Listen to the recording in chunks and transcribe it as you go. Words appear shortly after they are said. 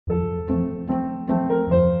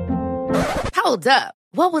Hold up.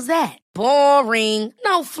 What was that? Boring.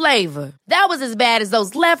 No flavor. That was as bad as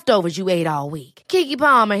those leftovers you ate all week. Keke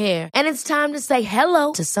Palmer here, and it's time to say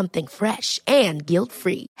hello to something fresh and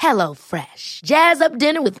guilt-free. Hello Fresh. Jazz up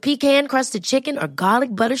dinner with pecan-crusted chicken or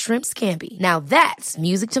garlic butter shrimp scampi. Now that's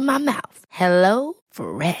music to my mouth. Hello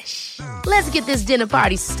Fresh. Let's get this dinner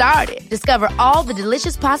party started. Discover all the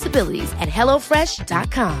delicious possibilities at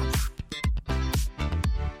hellofresh.com.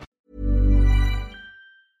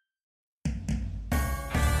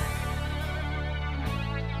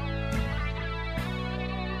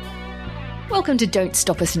 Welcome to Don't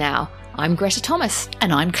Stop Us Now. I'm Greta Thomas.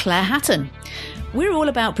 And I'm Claire Hatton. We're all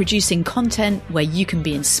about producing content where you can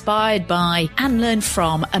be inspired by and learn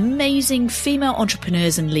from amazing female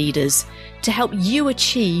entrepreneurs and leaders to help you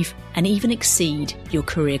achieve and even exceed your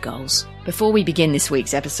career goals. Before we begin this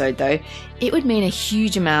week's episode, though, it would mean a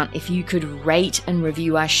huge amount if you could rate and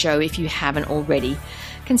review our show if you haven't already.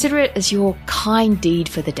 Consider it as your kind deed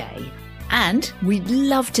for the day. And we'd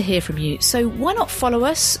love to hear from you, so why not follow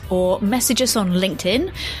us or message us on LinkedIn,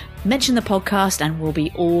 mention the podcast, and we'll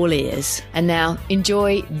be all ears. And now,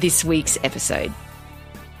 enjoy this week's episode.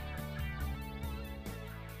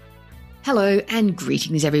 Hello and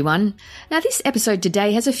greetings, everyone. Now, this episode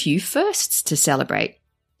today has a few firsts to celebrate.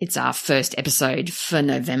 It's our first episode for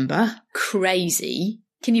November. Crazy.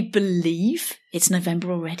 Can you believe it's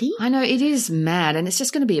November already? I know, it is mad, and it's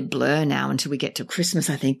just going to be a blur now until we get to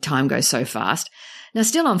Christmas. I think time goes so fast. Now,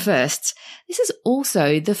 still on firsts, this is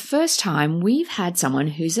also the first time we've had someone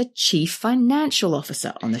who's a chief financial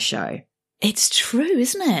officer on the show. It's true,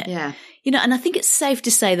 isn't it? Yeah. You know, and I think it's safe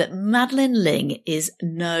to say that Madeleine Ling is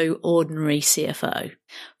no ordinary CFO.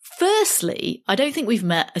 Firstly, I don't think we've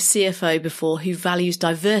met a CFO before who values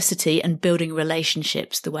diversity and building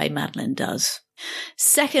relationships the way Madeleine does.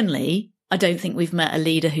 Secondly, I don't think we've met a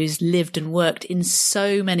leader who's lived and worked in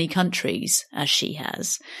so many countries as she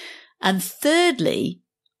has. And thirdly,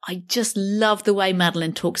 I just love the way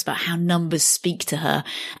Madeleine talks about how numbers speak to her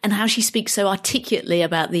and how she speaks so articulately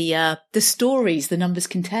about the stories the numbers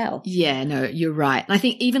can tell. Yeah, no, you're right. And I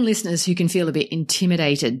think even listeners who can feel a bit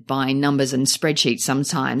intimidated by numbers and spreadsheets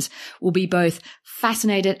sometimes will be both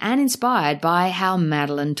fascinated and inspired by how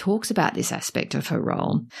Madeleine talks about this aspect of her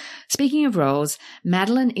role. Speaking of roles,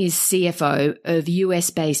 Madeleine is CFO of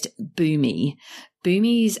US-based Boomi.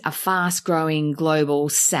 Boomi is a fast-growing global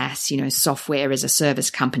SaaS, software as a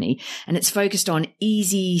service company, and it's focused on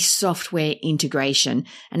easy software integration,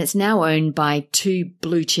 and it's now owned by two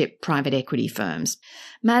blue-chip private equity firms.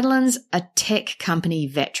 Madeleine's a tech company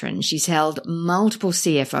veteran. She's held multiple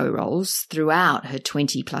CFO roles throughout her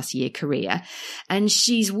 20-plus year career, and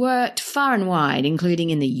she's worked far and wide,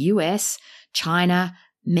 including in the US, China,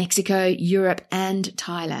 Mexico, Europe, and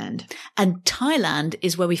Thailand. And Thailand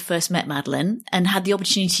is where we first met Madeleine and had the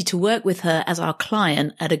opportunity to work with her as our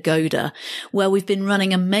client at Agoda, where we've been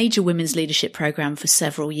running a major women's leadership program for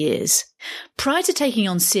several years. Prior to taking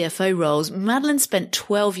on CFO roles, Madeleine spent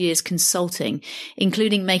 12 years consulting,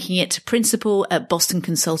 including making it to principal at Boston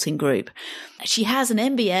Consulting Group. She has an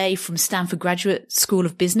MBA from Stanford Graduate School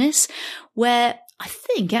of Business, where I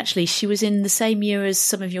think actually she was in the same year as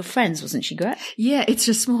some of your friends, wasn't she, Gret? Yeah, it's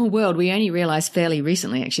a small world. We only realised fairly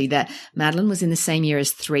recently, actually, that Madeleine was in the same year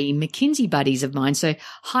as three McKinsey buddies of mine. So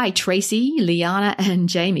hi, Tracy, Liana, and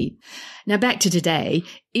Jamie. Now back to today.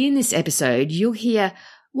 In this episode, you'll hear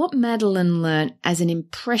what Madeleine learnt as an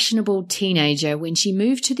impressionable teenager when she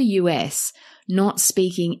moved to the US, not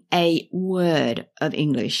speaking a word of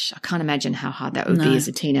English. I can't imagine how hard that would be as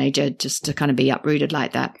a teenager, just to kind of be uprooted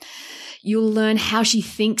like that. You'll learn how she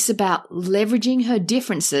thinks about leveraging her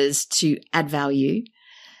differences to add value.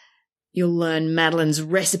 You'll learn Madeleine's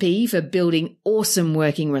recipe for building awesome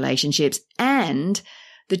working relationships and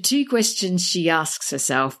the two questions she asks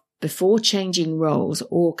herself before changing roles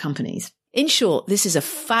or companies. In short, this is a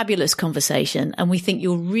fabulous conversation, and we think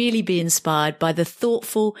you'll really be inspired by the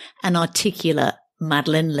thoughtful and articulate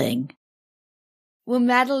Madeleine Ling. Well,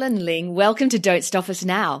 Madeleine Ling, welcome to Don't Stop Us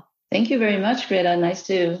Now. Thank you very much, Greta. Nice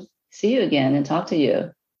to see you again and talk to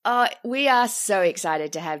you. We are so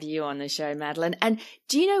excited to have you on the show, Madeleine. And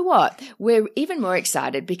do you know what? We're even more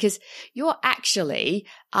excited because you're actually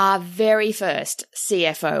our very first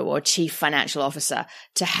CFO or Chief Financial Officer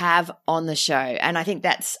to have on the show. And I think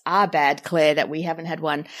that's our bad, Claire, that we haven't had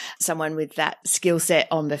someone with that skill set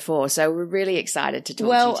on before. So we're really excited to talk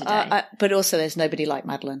to you today. But also there's nobody like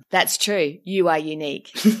Madeleine. That's true. You are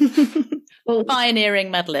unique. Well, pioneering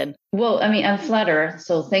Madeleine. Well, I mean, I'm flattered,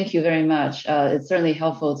 so thank you very much. It's certainly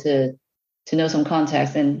helpful to know some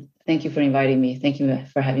context, and Thank you for inviting me. Thank you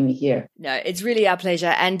for having me here. No, it's really our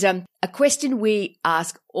pleasure. And a question we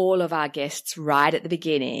ask all of our guests right at the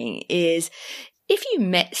beginning is, if you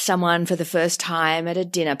met someone for the first time at a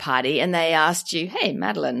dinner party and they asked you, "Hey,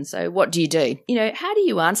 Madeline, so what do you do?" How do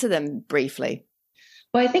you answer them briefly?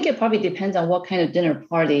 Well, I think it probably depends on what kind of dinner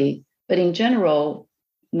party. But in general,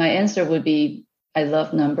 my answer would be, I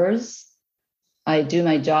love numbers. I do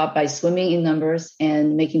my job by swimming in numbers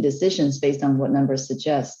and making decisions based on what numbers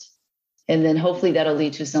suggest. And then hopefully that'll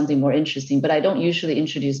lead to something more interesting. But I don't usually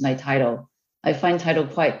introduce my title. I find title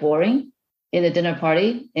quite boring in a dinner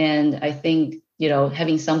party. And I think,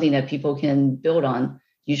 having something that people can build on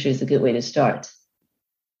usually is a good way to start.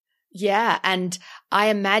 Yeah. And I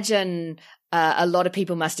imagine a lot of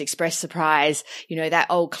people must express surprise, that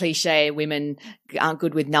old cliche, women aren't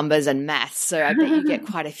good with numbers and maths. So I bet you get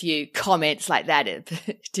quite a few comments like that.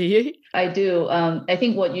 Do you? I do. I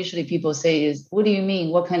think what usually people say is, what do you mean?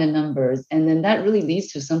 What kind of numbers? And then that really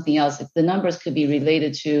leads to something else. If the numbers could be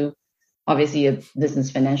related to, obviously, a business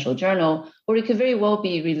financial journal, or it could very well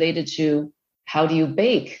be related to, how do you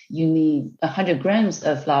bake? You need 100 grams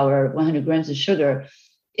of flour, 100 grams of sugar.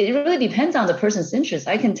 It really depends on the person's interest.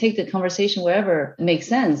 I can take the conversation wherever it makes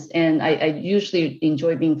sense. And I usually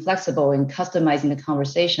enjoy being flexible and customizing the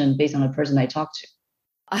conversation based on the person I talk to.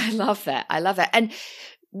 I love that. And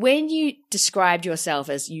when you described yourself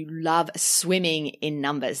as you love swimming in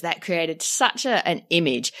numbers, that created such an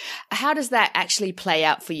image. How does that actually play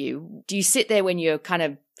out for you? Do you sit there when you're kind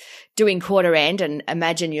of doing quarter end and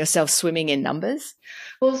imagine yourself swimming in numbers?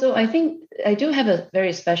 Well, so I think I do have a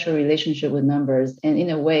very special relationship with numbers. And in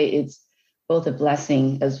a way, it's both a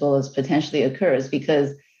blessing as well as potentially a curse,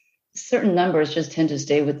 because certain numbers just tend to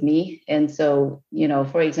stay with me. And so,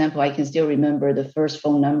 for example, I can still remember the first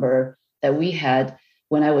phone number that we had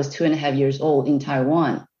when I was 2.5 years old in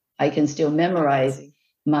Taiwan. I can still memorize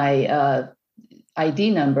my ID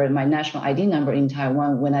number, my national ID number in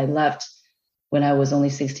Taiwan when I left when I was only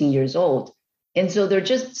 16 years old. And so there are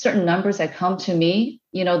just certain numbers that come to me.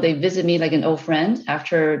 They visit me like an old friend.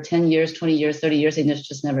 After 10 years, 20 years, 30 years, they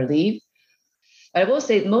just never leave. I will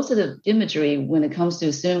say most of the imagery when it comes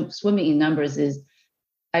to swimming in numbers is,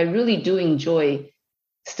 I really do enjoy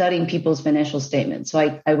studying people's financial statements.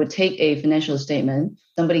 So I would take a financial statement.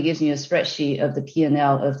 Somebody gives me a spreadsheet of the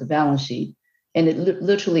P&L of the balance sheet. And it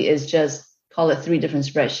literally is just, call it 3 different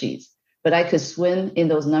spreadsheets. But I could swim in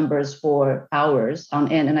those numbers for hours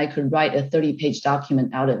on end, and I could write a 30-page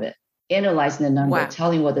document out of it, analyzing the number, Wow.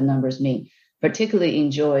 telling what the numbers mean. Particularly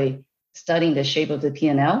enjoy studying the shape of the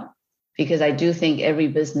P&L, because I do think every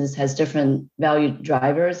business has different value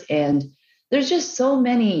drivers. And there's just so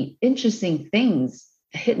many interesting things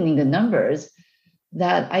hidden in the numbers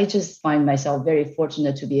that I just find myself very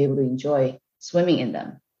fortunate to be able to enjoy swimming in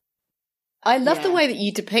them. I love the way that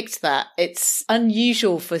you depict that. It's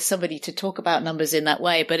unusual for somebody to talk about numbers in that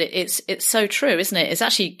way, but it's so true, isn't it? It's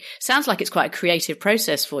actually sounds like it's quite a creative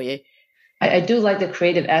process for you. I do like the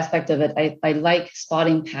creative aspect of it. I like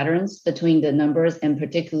spotting patterns between the numbers and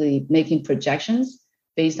particularly making projections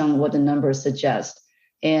based on what the numbers suggest.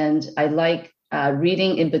 And I like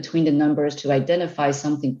reading in between the numbers to identify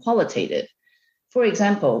something qualitative. For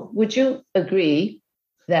example, would you agree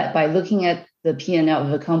that by looking at the P&L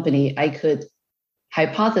of a company, I could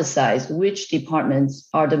hypothesize which departments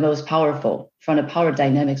are the most powerful from a power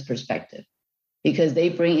dynamics perspective, because they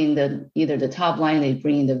bring in either the top line, they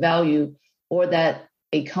bring in the value, or that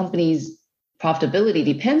a company's profitability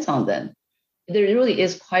depends on them. There really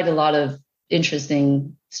is quite a lot of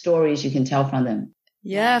interesting stories you can tell from them.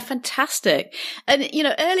 Yeah, fantastic. And,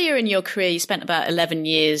 earlier in your career, you spent about 11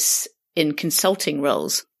 years in consulting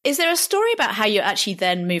roles. Is there a story about how you actually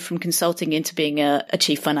then moved from consulting into being a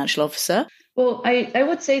chief financial officer? Well, I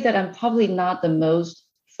would say that I'm probably not the most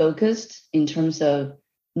focused in terms of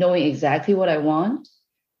knowing exactly what I want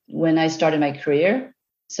when I started my career.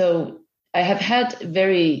 So I have had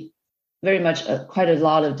very, very much quite a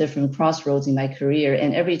lot of different crossroads in my career.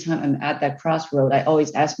 And every time I'm at that crossroad, I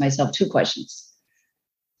always ask myself 2 questions.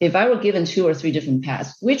 If I were given 2 or 3 different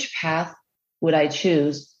paths, which path would I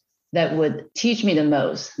choose that would teach me the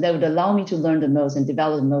most, that would allow me to learn the most and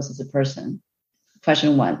develop the most as a person?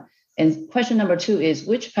 Question 1. And question number 2 is,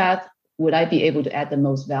 which path would I be able to add the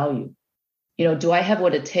most value? Do I have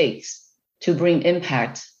what it takes to bring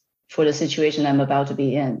impact for the situation I'm about to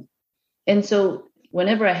be in? And so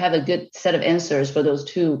whenever I have a good set of answers for those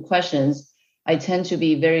 2 questions, I tend to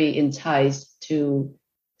be very enticed to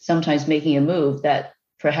sometimes making a move that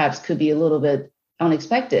perhaps could be a little bit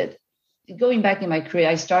unexpected. Going back in my career,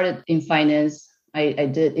 I started in finance. I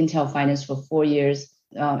did Intel Finance for 4 years.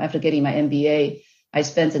 After getting my MBA, I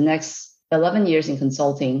spent the next 11 years in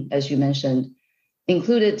consulting, as you mentioned,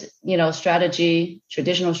 included, strategy,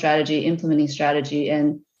 traditional strategy, implementing strategy,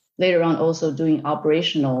 and later on also doing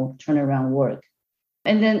operational turnaround work.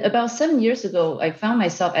 And then about 7 years ago, I found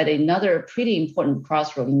myself at another pretty important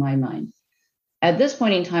crossroad in my mind. At this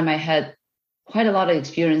point in time, I had quite a lot of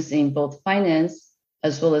experience in both finance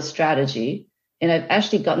as well as strategy. And I've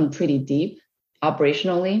actually gotten pretty deep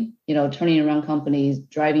operationally, turning around companies,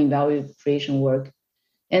 driving value creation work.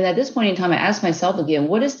 And at this point in time, I asked myself again,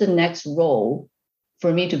 what is the next role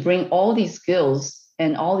for me to bring all these skills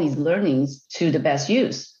and all these learnings to the best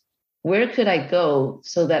use? Where could I go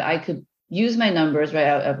so that I could use my numbers, right?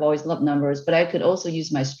 I've always loved numbers, but I could also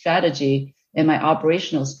use my strategy and my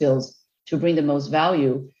operational skills to bring the most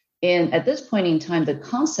value. And at this point in time, the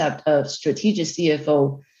concept of strategic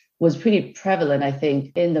CFO was pretty prevalent, I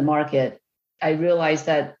think, in the market. I realized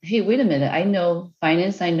that, hey, wait a minute, I know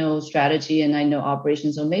finance, I know strategy, and I know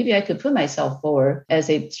operations. So maybe I could put myself forward as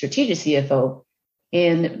a strategic CFO.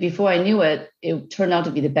 And before I knew it, it turned out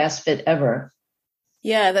to be the best fit ever.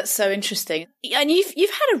 Yeah, that's so interesting. And you've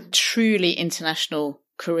had a truly international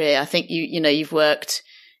career. I think you've worked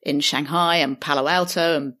in Shanghai and Palo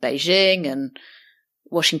Alto and Beijing and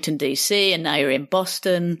Washington, D.C., and now you're in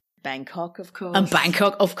Boston. Bangkok, of course. And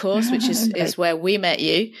Bangkok, of course, which is where we met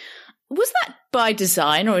you. Was that by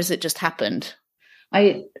design or has it just happened?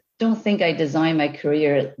 I don't think I designed my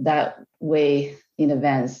career that way in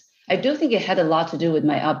advance. I do think it had a lot to do with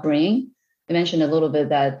my upbringing. I mentioned a little bit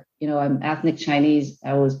that, I'm ethnic Chinese.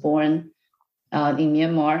 I was born in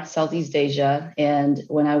Myanmar, Southeast Asia. And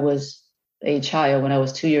when I was a child, when I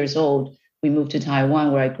was 2 years old, we moved to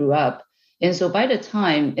Taiwan where I grew up. And so by the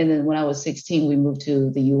time, and then when I was 16, we moved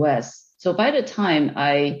to the US. So by the time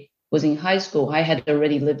I was in high school, I had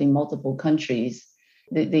already lived in multiple countries.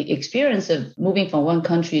 The experience of moving from one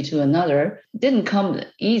country to another didn't come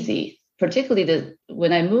easy, particularly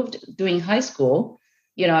when I moved during high school.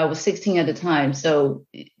 I was 16 at the time. So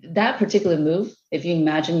that particular move, if you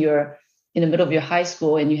imagine you're in the middle of your high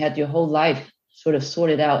school and you had your whole life sort of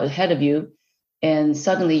sorted out ahead of you, and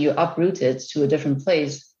suddenly you're uprooted to a different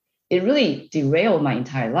place, it really derailed my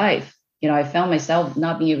entire life. I found myself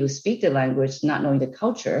not being able to speak the language, not knowing the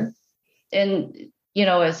culture. And,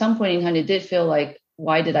 at some point in time, it did feel like,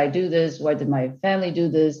 why did I do this? Why did my family do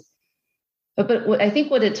this? But I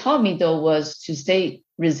think what it taught me, though, was to stay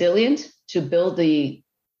resilient, to build the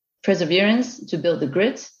perseverance, to build the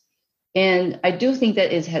grit. And I do think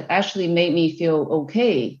that it had actually made me feel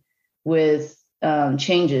okay with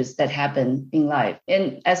changes that happen in life.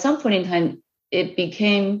 And at some point in time, it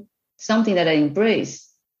became something that I embraced.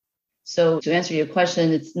 So to answer your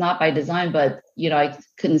question, it's not by design, but, I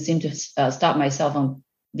couldn't seem to stop myself from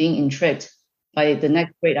being intrigued by the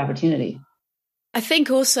next great opportunity. I think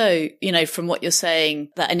also, from what you're saying,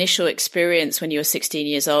 that initial experience when you were 16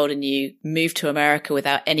 years old and you moved to America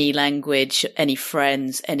without any language, any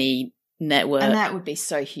friends, any network. And that would be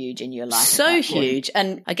so huge in your life. So huge.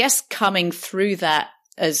 And I guess coming through that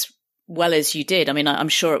as well as you did, I'm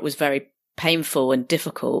sure it was very painful and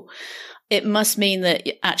difficult. It must mean that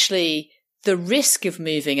actually the risk of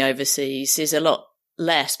moving overseas is a lot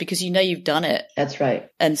less because you've done it. That's right.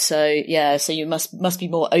 And so you must be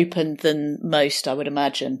more open than most, I would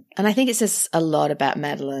imagine. And I think it says a lot about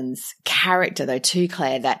Madeleine's character though too,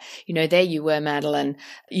 Claire, that there you were, Madeleine,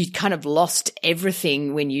 you kind of lost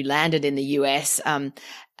everything when you landed in the US,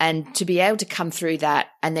 and to be able to come through that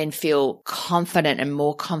and then feel confident and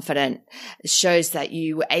more confident shows that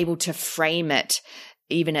you were able to frame it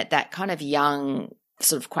even at that kind of young,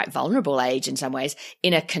 sort of quite vulnerable age in some ways,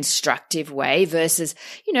 in a constructive way versus,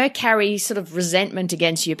 carry sort of resentment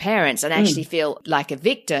against your parents and actually feel like a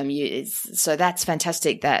victim. So that's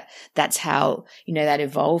fantastic that that's how, that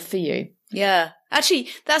evolved for you. Yeah. Actually,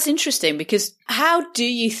 that's interesting because how do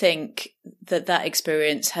you think that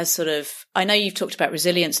experience has sort of, I know you've talked about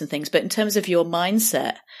resilience and things, but in terms of your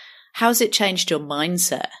mindset, how's it changed your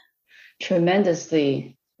mindset?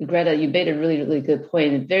 Tremendously. Greta, you made a really, really good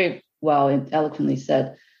point and very well and eloquently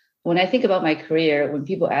said. When I think about my career, when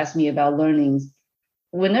people ask me about learnings,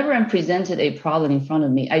 whenever I'm presented a problem in front of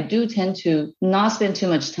me, I do tend to not spend too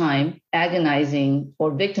much time agonizing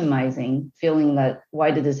or victimizing, feeling that, why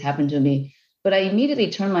did this happen to me? But I immediately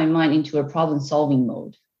turn my mind into a problem-solving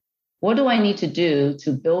mode. What do I need to do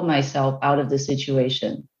to build myself out of this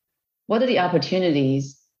situation? What are the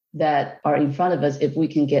opportunities that are in front of us if we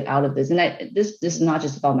can get out of this? And this is not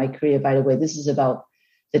just about my career, by the way. This is about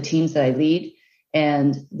the teams that I lead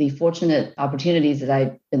and the fortunate opportunities that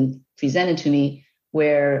I've been presented to me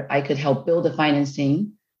where I could help build a finance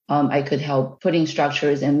team. I could help putting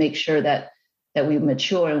structures and make sure that we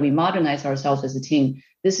mature and we modernize ourselves as a team.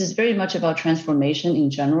 this is very much about transformation in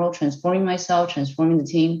general, transforming myself, transforming the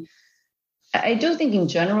team. I do think in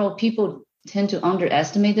general, people tend to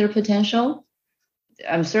underestimate their potential.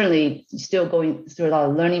 I'm certainly still going through a lot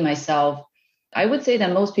of learning myself. I would say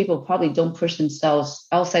that most people probably don't push themselves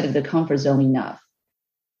outside of the comfort zone enough.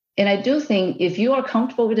 And I do think if you are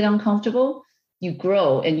comfortable with the uncomfortable, you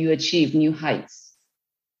grow and you achieve new heights.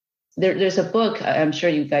 There's a book I'm sure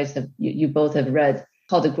you guys have, you both have read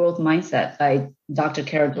called The Growth Mindset by Dr.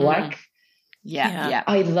 Carol Dweck. Yeah.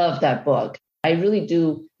 I love that book. I really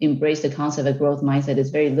do embrace the concept of growth mindset. It's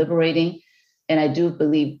very liberating. And I do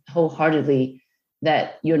believe wholeheartedly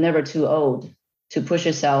that you're never too old to push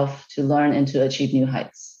yourself, to learn, and to achieve new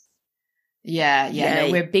heights. Yeah.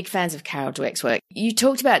 No, we're big fans of Carol Dweck's work. You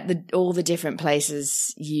talked about all the different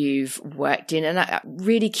places you've worked in, and I'm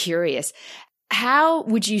really curious. How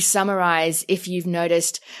would you summarize if you've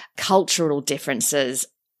noticed cultural differences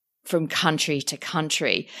from country to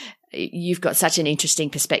country? You've got such an interesting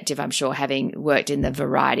perspective, I'm sure, having worked in the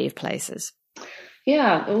variety of places.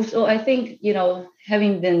 Yeah. So I think,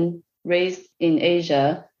 having been raised in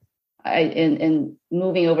Asia and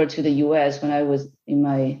moving over to the US when I was in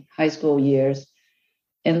my high school years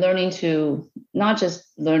and learning to not just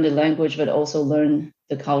learn the language, but also learn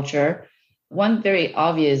the culture. One very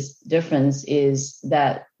obvious difference is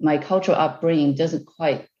that my cultural upbringing doesn't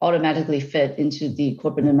quite automatically fit into the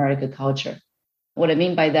corporate America culture. What I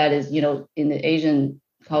mean by that is, in the Asian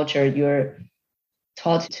culture, you're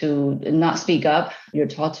taught to not speak up. You're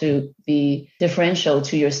taught to be differential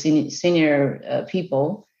to your senior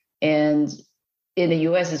people. And in the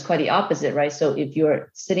US, it's quite the opposite, right? So if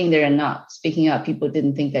you're sitting there and not speaking up, people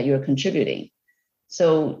didn't think that you're contributing.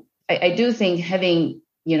 So I do think having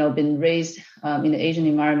been raised in the Asian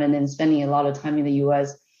environment and spending a lot of time in the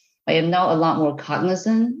US, I am now a lot more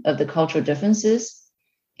cognizant of the cultural differences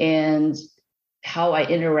and how I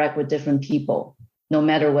interact with different people, no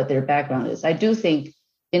matter what their background is. I do think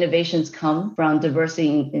innovations come from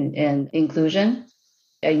diversity and inclusion.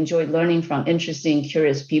 I enjoy learning from interesting,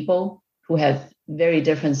 curious people who have very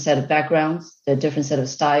different set of backgrounds, a different set of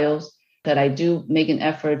styles, that I do make an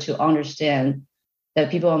effort to understand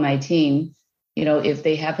that people on my team, if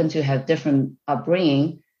they happen to have different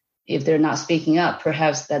upbringing, if they're not speaking up,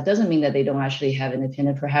 perhaps that doesn't mean that they don't actually have an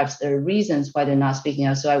opinion. Perhaps there are reasons why they're not speaking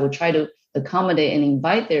up. So I would try to accommodate and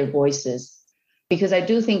invite their voices, because I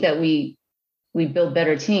do think that we build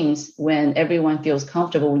better teams when everyone feels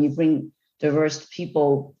comfortable, when you bring diverse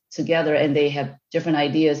people together and they have different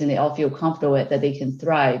ideas and they all feel comfortable that they can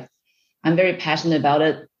thrive. I'm very passionate about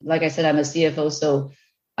it. Like I said, I'm a CFO, so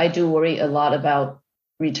I do worry a lot about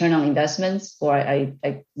return on investments, or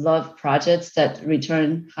I love projects that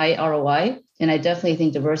return high ROI. And I definitely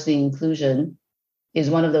think diversity and inclusion is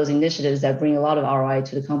one of those initiatives that bring a lot of ROI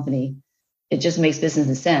to the company. It just makes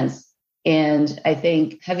business sense. And I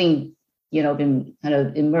think having, been kind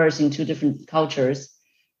of immersed in two different cultures,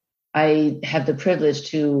 I have the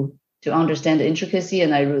privilege to understand the intricacy,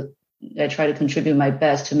 and I try to contribute my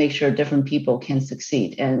best to make sure different people can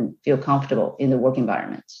succeed and feel comfortable in the work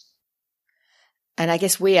environment. And I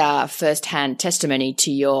guess we are firsthand testimony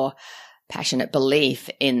to your passionate belief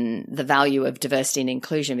in the value of diversity and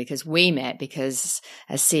inclusion, because we met because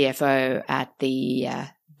as CFO at the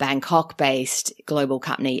Bangkok-based global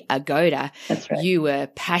company Agoda, That's right. You were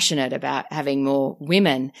passionate about having more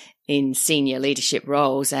women in senior leadership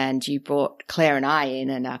roles, and you brought Claire and I in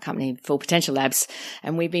and our company Full Potential Labs,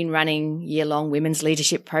 and we've been running year-long women's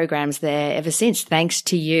leadership programs there ever since, thanks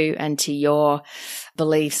to you and to your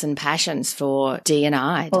beliefs and passions for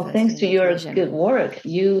D&I. Well, thanks to your good work.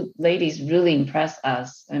 You ladies really impress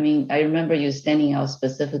us. I mean, I remember you standing out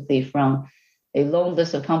specifically from a long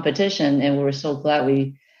list of competition, and we were so glad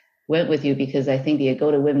we went with you, because I think the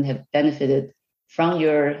Agoda women have benefited from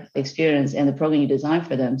your experience and the program you designed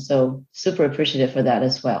for them. So super appreciative for that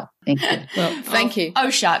as well. Thank you. Well, thank you. Oh,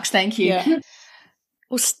 shucks. Thank you. Yeah.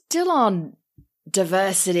 Well, still on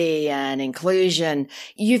diversity and inclusion,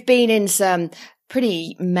 you've been in some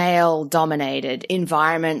pretty male-dominated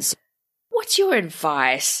environments. What's your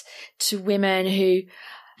advice to women who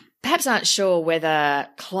perhaps aren't sure whether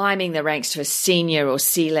climbing the ranks to a senior or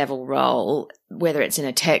C-level role, whether it's in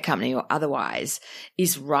a tech company or otherwise,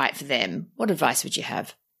 is right for them? What advice would you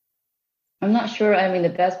have? I'm not sure I'm in the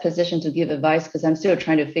best position to give advice, because I'm still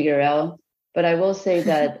trying to figure it out. But I will say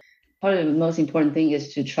that part of the most important thing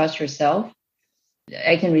is to trust yourself.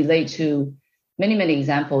 I can relate to many, many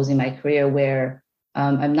examples in my career where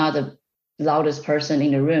I'm not the loudest person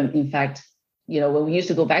in the room. In fact, when we used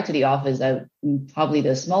to go back to the office, I'm probably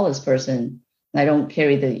the smallest person. I don't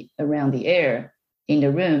carry around the air in the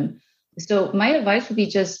room. So my advice would be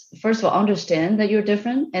just, first of all, understand that you're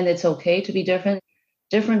different and it's okay to be different.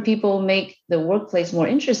 Different people make the workplace more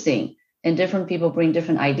interesting and different people bring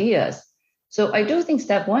different ideas. So I do think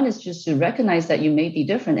step one is just to recognize that you may be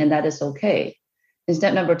different and that is okay. And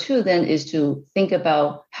step number two then is to think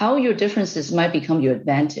about how your differences might become your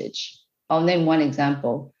advantage. I'll name one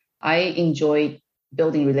example. I enjoy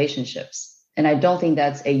building relationships, and I don't think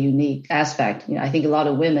that's a unique aspect. I think a lot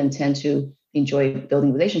of women tend to enjoy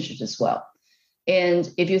building relationships as well. And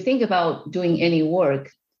if you think about doing any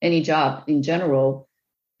work, any job in general,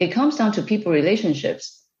 it comes down to people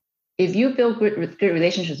relationships. If you build great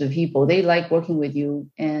relationships with people, they like working with you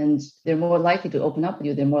and they're more likely to open up with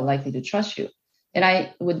you. They're more likely to trust you. And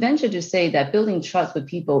I would venture to say that building trust with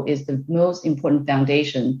people is the most important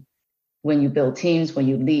foundation when you build teams, when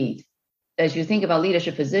you lead. As you think about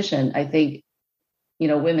leadership position, I think,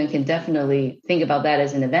 women can definitely think about that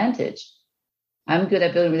as an advantage. I'm good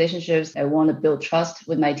at building relationships. I want to build trust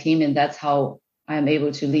with my team, and that's how I'm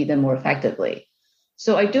able to lead them more effectively.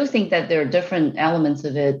 So I do think that there are different elements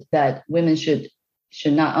of it that women should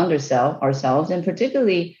not undersell ourselves, and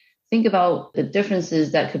particularly think about the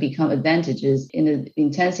differences that could become advantages in an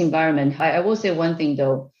intense environment. I will say one thing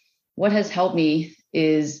though, what has helped me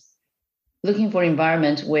is looking for an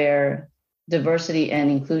environment where diversity and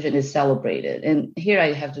inclusion is celebrated. And here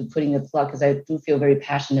I have to put in a plug because I do feel very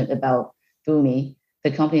passionate about Boomi,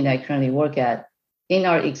 the company that I currently work at. In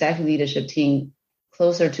our executive leadership team,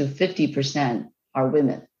 closer to 50% are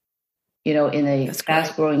women. In a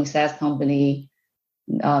fast-growing SaaS company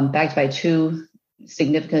backed by two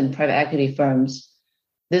significant private equity firms,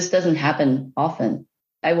 this doesn't happen often.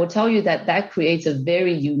 I will tell you that creates a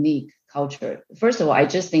very unique culture. First of all, I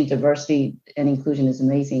just think diversity and inclusion is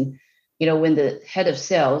amazing. When the head of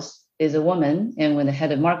sales is a woman and when the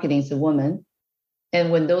head of marketing is a woman,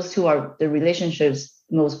 and when those two are the relationships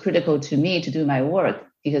most critical to me to do my work,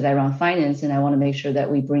 because I run finance and I want to make sure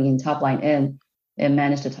that we bring in top line in and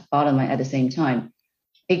manage the bottom line at the same time,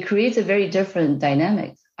 it creates a very different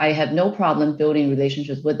dynamic. I have no problem building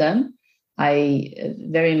relationships with them. I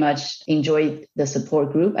very much enjoy the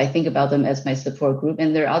support group. I think about them as my support group.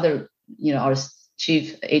 And there are other, our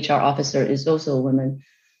chief HR officer is also a woman.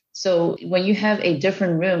 So when you have a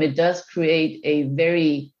different room, it does create a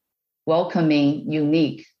very welcoming,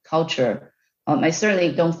 unique culture. I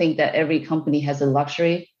certainly don't think that every company has the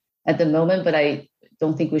luxury at the moment, but I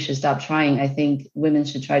don't think we should stop trying. I think women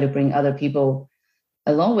should try to bring other people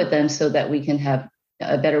along with them so that we can have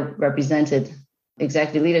a better represented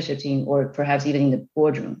executive leadership team, or perhaps even in the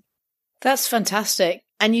boardroom. That's fantastic.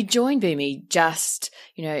 And you joined Boomi just,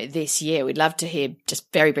 this year. We'd love to hear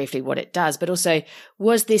just very briefly what it does, but also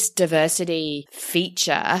was this diversity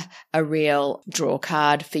feature a real draw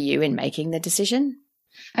card for you in making the decision?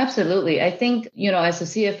 Absolutely. I think, as a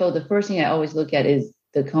CFO, the first thing I always look at is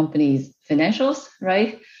the company's financials,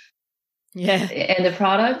 right? Yeah. And the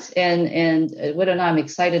product and whether or not I'm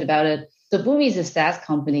excited about it. So Boomi is a SaaS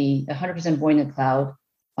company, 100% born in the cloud,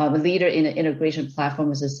 a leader in an integration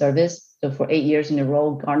platform as a service. So for 8 years in a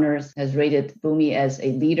row, Gartner has rated Boomi as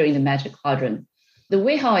a leader in the Magic Quadrant. The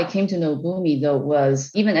way how I came to know Boomi, though,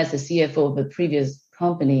 was even as the CFO of a previous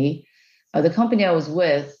company, the company I was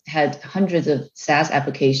with had hundreds of SaaS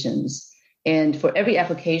applications. And for every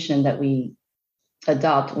application that we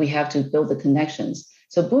adopt, we have to build the connections.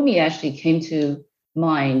 So Boomi actually came to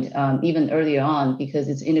mind even earlier on because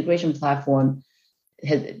it's an integration platform,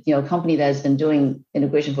 a company that has been doing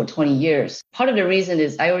integration for 20 years. Part of the reason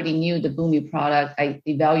is I already knew the Boomi product. I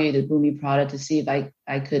evaluated the Boomi product to see if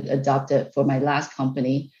I could adopt it for my last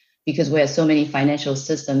company because we had so many financial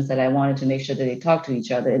systems that I wanted to make sure that they talk to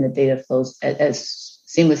each other and the data flows as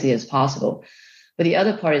seamlessly as possible. But the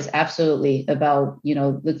other part is absolutely about,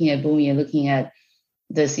 looking at Boomi and looking at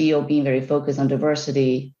the CEO being very focused on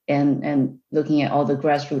diversity and looking at all the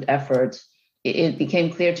grassroots efforts. It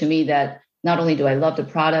became clear to me that not only do I love the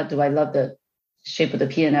product, do I love the shape of the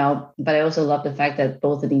P&L, but I also love the fact that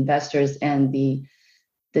both the investors and the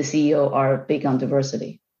CEO are big on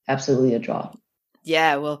diversity. Absolutely a draw.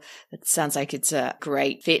 Yeah, well, it sounds like it's a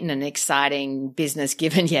great fit and an exciting business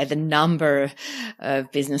given, the number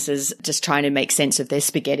of businesses just trying to make sense of their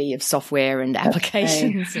spaghetti of software and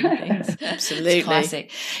applications and things. Absolutely. It's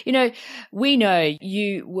classic. We know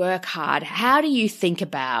you work hard. How do you think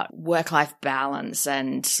about work-life balance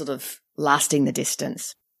and sort of lasting the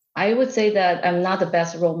distance? I would say that I'm not the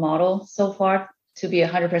best role model so far, to be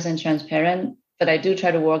 100% transparent, but I do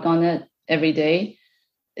try to work on it every day.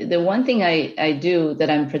 The one thing I do that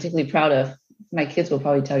I'm particularly proud of, my kids will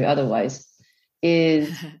probably tell you otherwise, is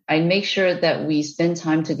I make sure that we spend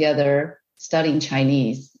time together studying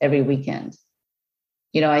Chinese every weekend.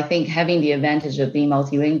 I think having the advantage of being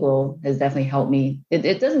multilingual has definitely helped me.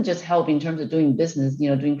 It doesn't just help in terms of doing business,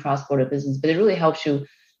 doing cross-border business, but it really helps you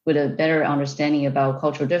with a better understanding about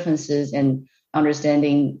cultural differences and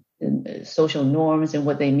understanding social norms and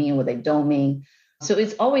what they mean, what they don't mean. So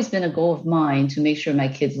it's always been a goal of mine to make sure my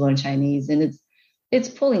kids learn Chinese, and it's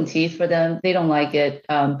pulling teeth for them. They don't like it,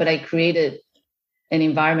 but I created an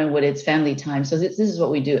environment where it's family time. So this is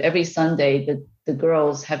what we do. Every Sunday, the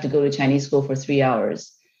girls have to go to Chinese school for 3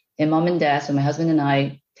 hours. And mom and dad, so my husband and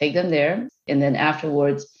I, take them there. And then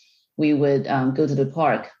afterwards, we would go to the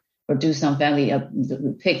park or do some family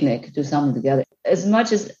picnic, do something together. As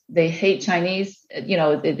much as they hate Chinese,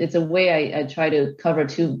 it's a way I try to cover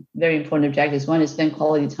two very important objectives. One is spend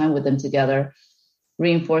quality time with them together,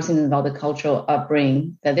 reinforcing them about the cultural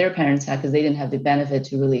upbringing that their parents had because they didn't have the benefit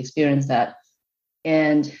to really experience that.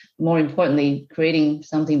 And more importantly, creating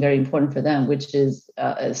something very important for them, which is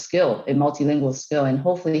a skill, a multilingual skill, and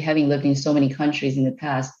hopefully having lived in so many countries in the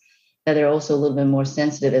past that they're also a little bit more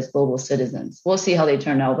sensitive as global citizens. We'll see how they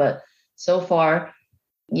turn out. But so far,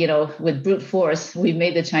 with brute force, we've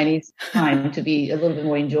made the Chinese time to be a little bit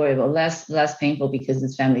more enjoyable, less painful because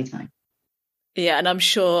it's family time. Yeah, and I'm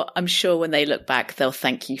sure when they look back, they'll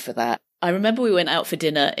thank you for that. I remember we went out for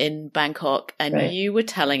dinner in Bangkok and right. You were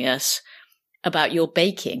telling us about your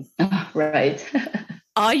baking. Right.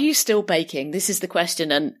 Are you still baking? This is the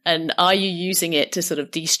question. And are you using it to sort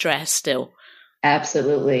of de-stress still?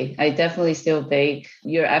 Absolutely. I definitely still bake.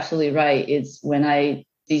 You're absolutely right. It's when I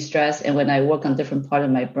de-stress and when I work on different part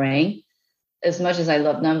of my brain. As much as I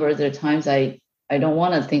love numbers, there are times I don't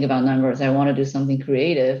want to think about numbers. I want to do something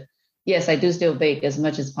creative. Yes, I do still bake as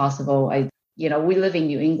much as possible. We live in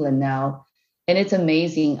New England now, and it's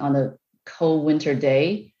amazing on a cold winter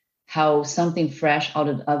day how something fresh out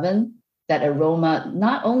of the oven, that aroma,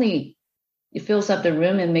 not only it fills up the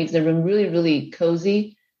room and makes the room really, really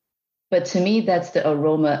cozy, but to me, that's the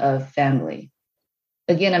aroma of family.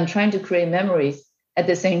 Again, I'm trying to create memories at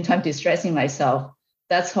the same time distressing myself.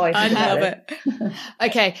 That's how I love it.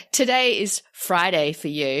 Okay, today is Friday for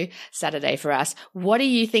you, Saturday for us. What are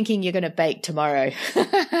you thinking you're going to bake tomorrow?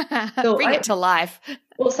 Bring it to life.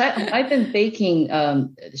 Well, so I've been baking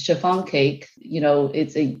chiffon cake.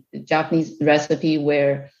 It's a Japanese recipe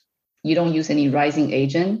where you don't use any rising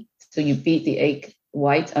agent. So you beat the egg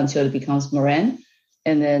white until it becomes meringue.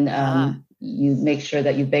 And then you make sure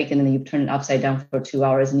that you bake it and then you turn it upside down for 2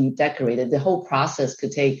 hours and you decorate it. The whole process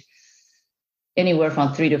could take anywhere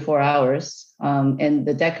from 3 to 4 hours. And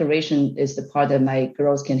the decoration is the part that my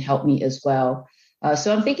girls can help me as well.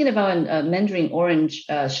 So I'm thinking about a Mandarin orange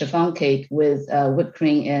chiffon cake with whipped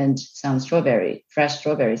cream and some fresh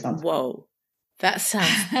strawberries on top. Whoa, that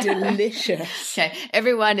sounds delicious. Okay,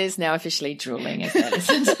 everyone is now officially drooling as they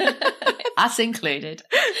listen, us included.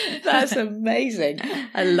 That's amazing.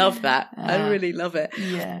 I love that. I really love it.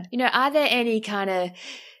 Yeah. Are there any kind of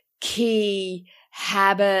key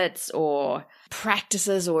habits or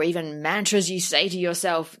practices or even mantras you say to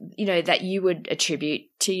yourself, that you would attribute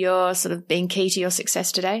to your sort of being key to your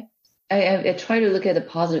success today? I try to look at the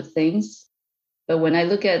positive things, but when I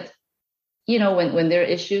look at, when there are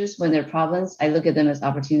issues, when there are problems, I look at them as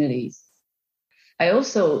opportunities. I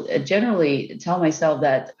also generally tell myself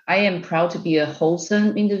that I am proud to be a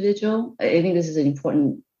wholesome individual. I think this is an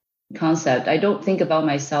important concept. I don't think about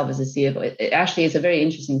myself as a CFO. Actually, it's a very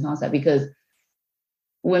interesting concept because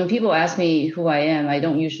when people ask me who I am, I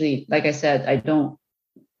don't usually, like I said, I don't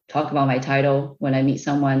talk about my title when I meet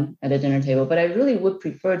someone at a dinner table, but I really would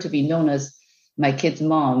prefer to be known as my kid's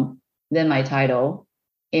mom than my title.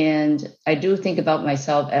 And I do think about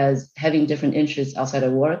myself as having different interests outside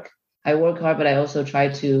of work. I work hard, but I also try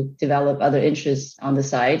to develop other interests on the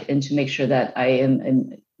side and to make sure that I am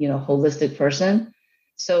a holistic person.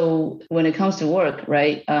 So when it comes to work,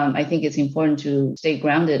 right, I think it's important to stay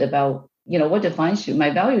grounded about what defines you.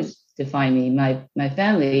 My values define me. My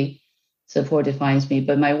family support defines me,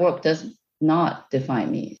 but my work does not define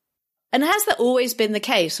me. And has that always been the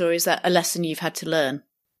case, or is that a lesson you've had to learn?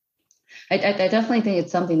 I definitely think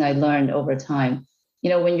it's something I learned over time.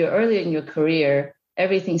 When you're early in your career,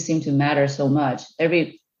 everything seems to matter so much.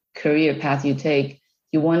 Every career path you take,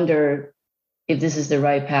 you wonder if this is the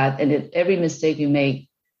right path. And if every mistake you make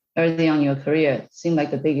early on in your career seems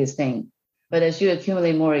like the biggest thing. But as you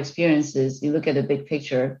accumulate more experiences, you look at the big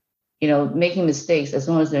picture, making mistakes, as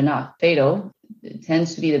long as they're not fatal, it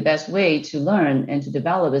tends to be the best way to learn and to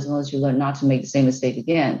develop, as long as you learn not to make the same mistake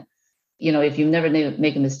again. If you've never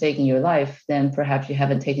made a mistake in your life, then perhaps you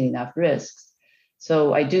haven't taken enough risks.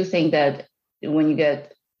 So I do think that when you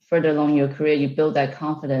get further along in your career, you build that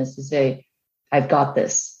confidence to say, I've got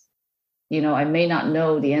this. I may not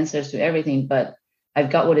know the answers to everything, but I've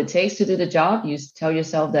got what it takes to do the job. You tell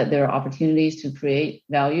yourself that there are opportunities to create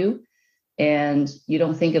value, and you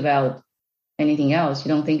don't think about anything else. You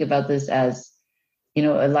don't think about this as,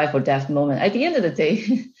 a life or death moment. At the end of the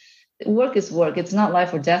day, work is work. It's not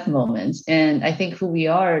life or death moments. And I think who we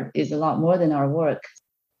are is a lot more than our work.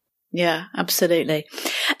 Yeah, absolutely.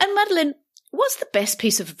 And Madeline, what's the best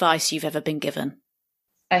piece of advice you've ever been given?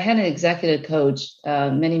 I had an executive coach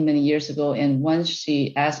many, many years ago. And once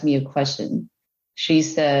she asked me a question. She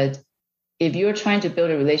said, if you're trying to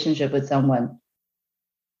build a relationship with someone,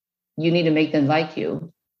 you need to make them like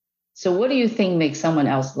you. So what do you think makes someone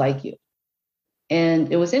else like you?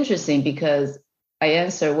 And it was interesting because I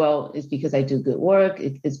answered, well, it's because I do good work.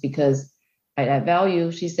 It's because I add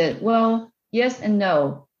value. She said, well, yes and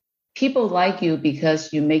no. People like you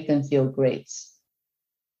because you make them feel great.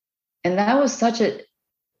 And that was such an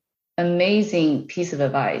amazing piece of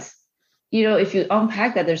advice. If you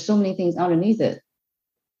unpack that, there's so many things underneath it.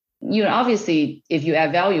 Obviously, if you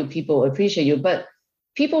add value, people appreciate you, but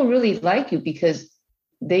people really like you because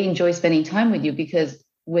they enjoy spending time with you, because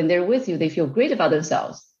when they're with you, they feel great about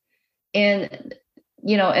themselves. And,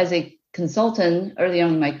 as a consultant early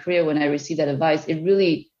on in my career, when I received that advice, it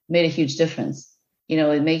really made a huge difference.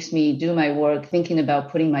 It makes me do my work thinking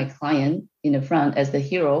about putting my client in the front as the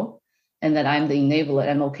hero, and that I'm the enabler.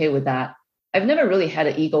 I'm okay with that. I've never really had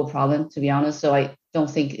an ego problem, to be honest. So I don't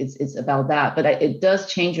think it's about that, but it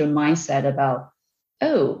does change your mindset about,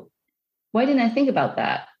 oh, why didn't I think about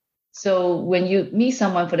that? So when you meet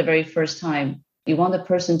someone for the very first time, you want the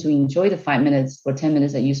person to enjoy the 5 minutes or 10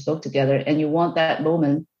 minutes that you spoke together, and you want that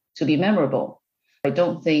moment to be memorable. I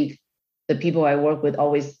don't think the people I work with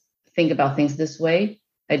always think about things this way.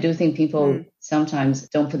 I do think people sometimes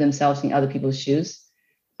don't put themselves in other people's shoes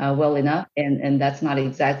well enough, and that's not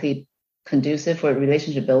exactly conducive for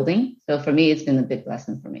relationship building. So for me, it's been a big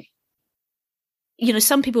lesson for me.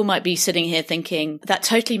 Some people might be sitting here thinking that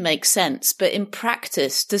totally makes sense, but in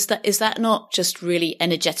practice, is that not just really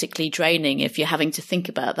energetically draining if you're having to think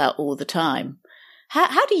about that all the time?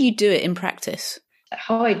 How do you do it in practice?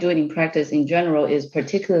 How I do it in practice in general is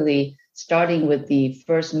particularly starting with the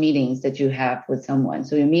first meetings that you have with someone.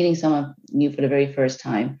 So you're meeting someone new for the very first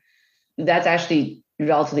time. That's actually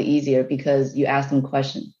relatively easier because you ask them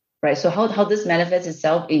questions, right? So how this manifests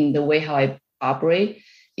itself in the way how I operate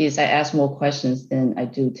is I ask more questions than I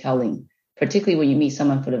do telling. Particularly when you meet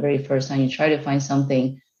someone for the very first time, you try to find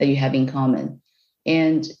something that you have in common.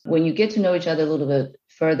 And when you get to know each other a little bit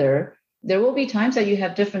further, there will be times that you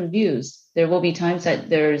have different views. There will be times that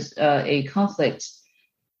there's a conflict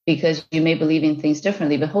because you may believe in things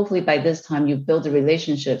differently. But hopefully by this time, you've built a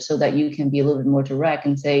relationship so that you can be a little bit more direct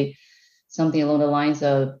and say something along the lines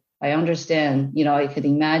of, I understand, I could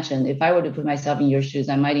imagine if I were to put myself in your shoes,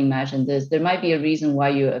 I might imagine this. There might be a reason why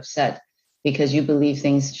you're upset because you believe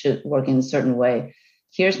things should work in a certain way.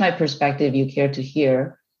 Here's my perspective you care to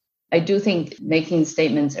hear. I do think making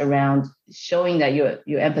statements around showing that you're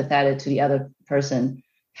empathetic to the other person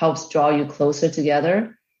helps draw you closer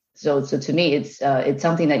together. So to me, it's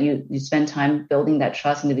something that you spend time building that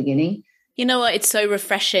trust in the beginning. You know what? It's so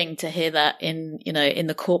refreshing to hear that in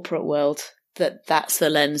the corporate world, that's the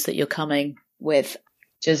lens that you're coming with.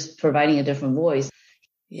 Just providing a different voice.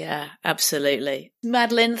 Yeah, absolutely.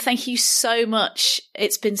 Madeline, thank you so much.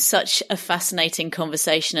 It's been such a fascinating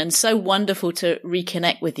conversation and so wonderful to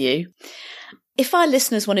reconnect with you. If our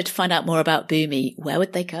listeners wanted to find out more about Boomi, where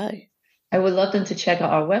would they go? I would love them to check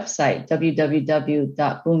out our website,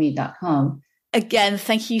 www.boomi.com. Again,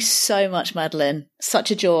 thank you so much, Madeline.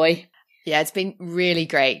 Such a joy. Yeah, it's been really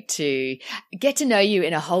great to get to know you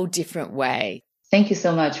in a whole different way. Thank you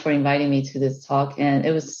so much for inviting me to this talk. And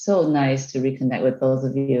it was so nice to reconnect with both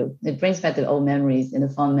of you. It brings back the old memories and the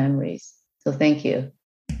fun memories. So thank you.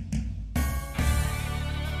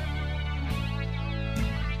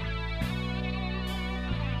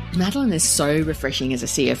 Madeline is so refreshing as a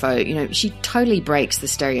CFO. She totally breaks the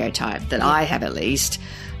stereotype that I have, at least,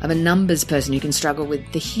 of a numbers person who can struggle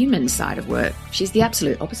with the human side of work. She's the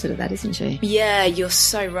absolute opposite of that, isn't she? Yeah, you're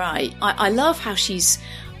so right. I love how she's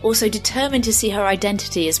also determined to see her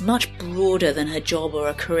identity as much broader than her job or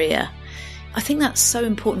a career. I think that's so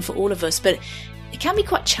important for all of us, but it can be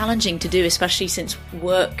quite challenging to do, especially since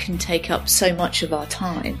work can take up so much of our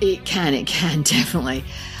time. It can, definitely.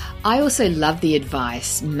 I also love the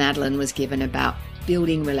advice Madeline was given about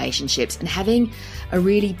building relationships and having a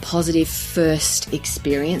really positive first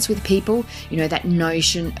experience with people. That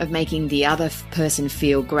notion of making the other person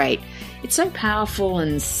feel great. It's so powerful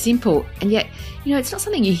and simple, and yet, it's not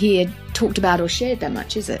something you hear talked about or shared that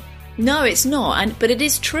much, is it? No, it's not, but it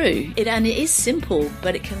is true. It is simple,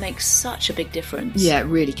 but it can make such a big difference. Yeah, it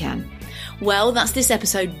really can. Well, that's this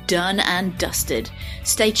episode done and dusted.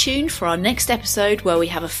 Stay tuned for our next episode where we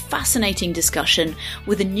have a fascinating discussion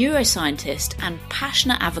with a neuroscientist and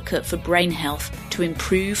passionate advocate for brain health to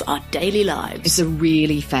improve our daily lives. It's a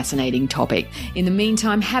really fascinating topic. In the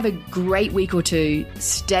meantime, have a great week or two.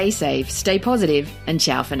 Stay safe, stay positive, and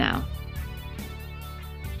ciao for now.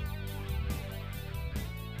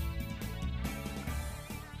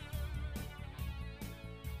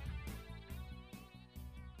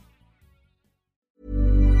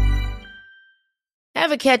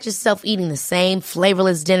 Ever catch yourself eating the same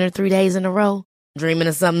flavorless dinner 3 days in a row? Dreaming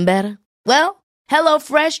of something better? Well,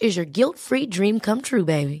 HelloFresh is your guilt-free dream come true,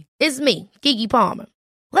 baby. It's me, Keke Palmer.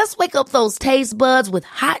 Let's wake up those taste buds with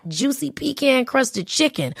hot, juicy pecan-crusted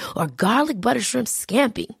chicken or garlic butter shrimp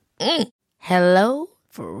scampi. Hello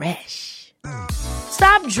Fresh.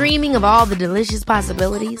 Stop dreaming of all the delicious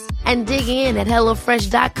possibilities and dig in at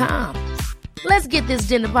HelloFresh.com. Let's get this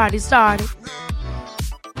dinner party started.